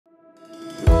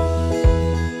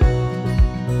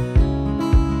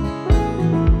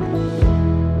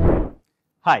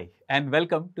Hi and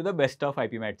welcome to the Best of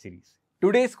IPMAT series.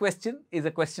 Today's question is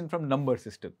a question from number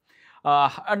system.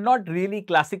 A not really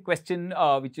classic question,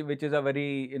 which is a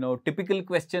very typical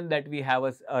question that we have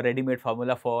a ready-made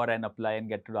formula for and apply and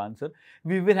get to the answer.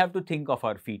 We will have to think of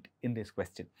our feet in this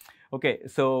question. Okay,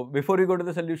 so before we go to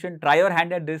the solution, try your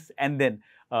hand at this and then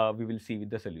we will see with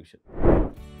the solution.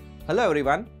 Hello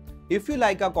everyone. If you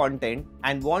like our content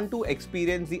and want to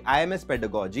experience the IMS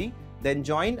pedagogy, then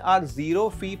join our zero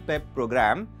fee prep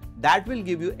program that will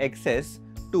give you access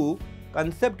to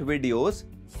concept videos,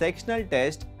 sectional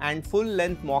test and full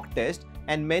length mock test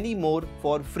and many more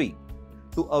for free.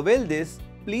 To avail this,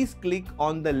 please click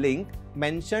on the link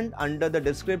mentioned under the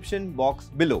description box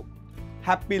below.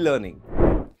 Happy learning.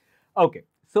 Okay,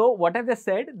 so what I've just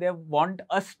said, they want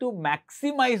us to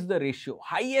maximize the ratio,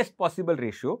 highest possible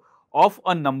ratio of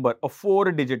a number, a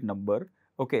 4-digit number.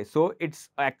 Okay, so it's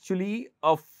actually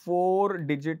a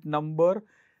 4-digit number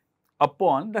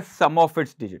upon the sum of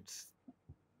its digits.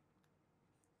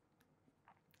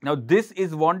 Now, this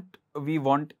is what we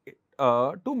want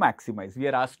to maximize. We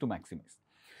are asked to maximize.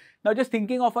 Now, just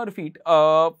thinking of our feet,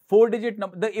 4-digit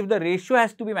number, if the ratio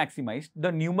has to be maximized,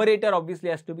 the numerator obviously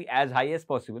has to be as high as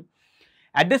possible.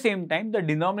 At the same time, the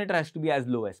denominator has to be as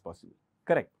low as possible.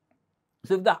 Correct.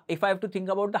 So, if I have to think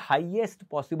about the highest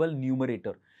possible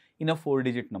numerator in a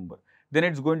 4-digit number, then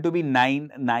it's going to be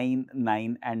 9, 9,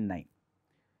 9 and 9.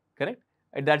 Correct?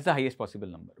 That's the highest possible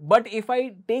number. But if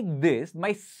I take this,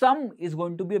 my sum is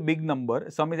going to be a big number.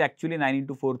 Sum is actually 9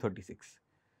 into 4, 36.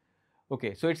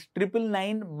 Okay, so it's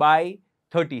 999 by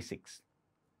 36.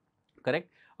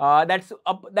 Correct?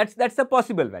 That's a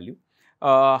possible value.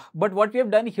 But what we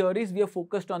have done here is we have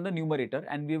focused on the numerator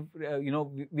and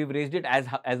we've raised it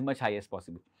as much high as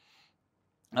possible.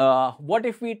 What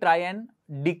if we try and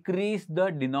decrease the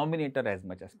denominator as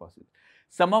much as possible?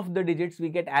 Sum of the digits we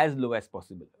get as low as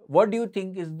possible. What do you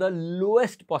think is the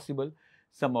lowest possible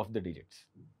sum of the digits?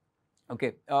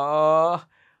 Okay,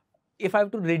 if I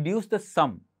have to reduce the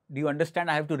sum, do you understand?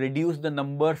 I have to reduce the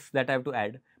numbers that I have to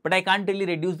add, but I can't really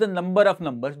reduce the number of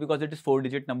numbers because it is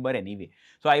 4-digit number anyway.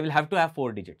 So I will have to have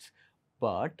 4 digits.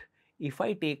 But if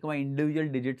I take my individual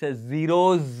digits as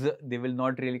zeros, they will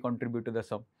not really contribute to the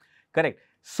sum. Correct.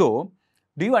 So,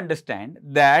 do you understand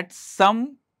that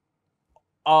some,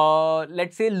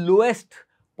 let's say, lowest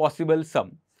possible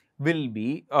sum will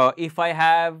be, if I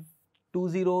have 2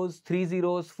 zeros, 3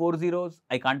 zeros, 4 zeros,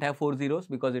 I can't have 4 zeros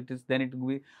because then it will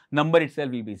be, number itself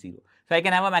will be 0. So, I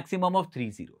can have a maximum of 3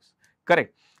 zeros.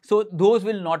 Correct. So, those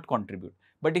will not contribute.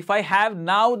 But if I have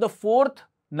now the 4th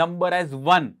number as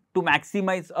 1 to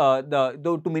maximize,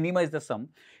 to minimize the sum,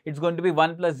 it's going to be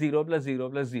 1 plus 0 plus 0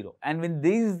 plus 0. And with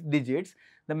these digits,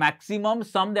 the maximum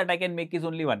sum that I can make is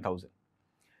only 1000.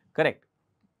 Correct.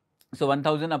 So,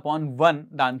 1000 upon 1,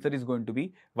 the answer is going to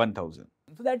be 1000.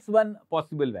 So, that's one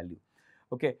possible value.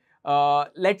 Okay.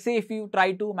 Let's say if you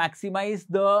try to maximize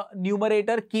the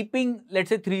numerator, keeping, let's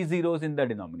say, 3 zeros in the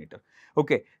denominator.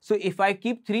 Okay. So, if I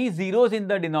keep 3 zeros in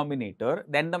the denominator,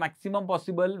 then the maximum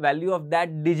possible value of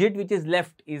that digit which is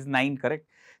left is 9, correct?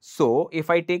 So, if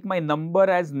I take my number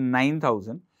as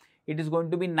 9000, it is going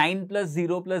to be 9 plus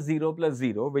 0 plus 0 plus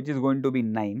 0, which is going to be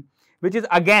 9, which is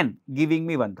again giving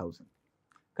me 1000.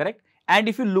 Correct? And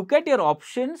if you look at your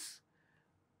options,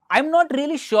 I'm not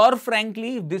really sure,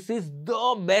 frankly, if this is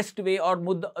the best way or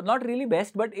not really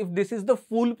best, but if this is the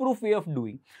foolproof way of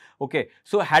doing. Okay,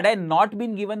 so had I not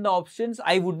been given the options,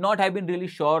 I would not have been really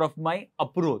sure of my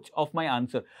approach, of my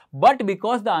answer. But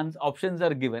because the options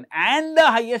are given and the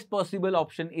highest possible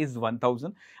option is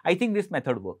 1000, I think this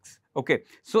method works. Okay,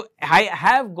 so I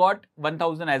have got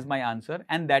 1000 as my answer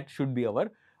and that should be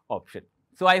our option.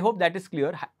 So, I hope that is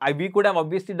clear. We could have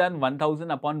obviously done 1000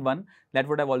 upon 1, that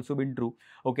would have also been true.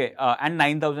 Okay, and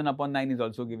 9000 upon 9 is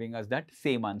also giving us that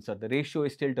same answer. The ratio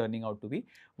is still turning out to be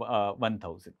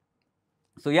 1000.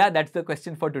 So, yeah, that's the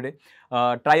question for today.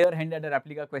 Try your hand at a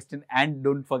replica question and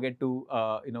don't forget to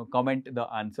comment the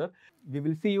answer. We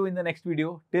will see you in the next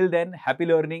video. Till then, happy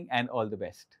learning and all the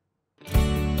best.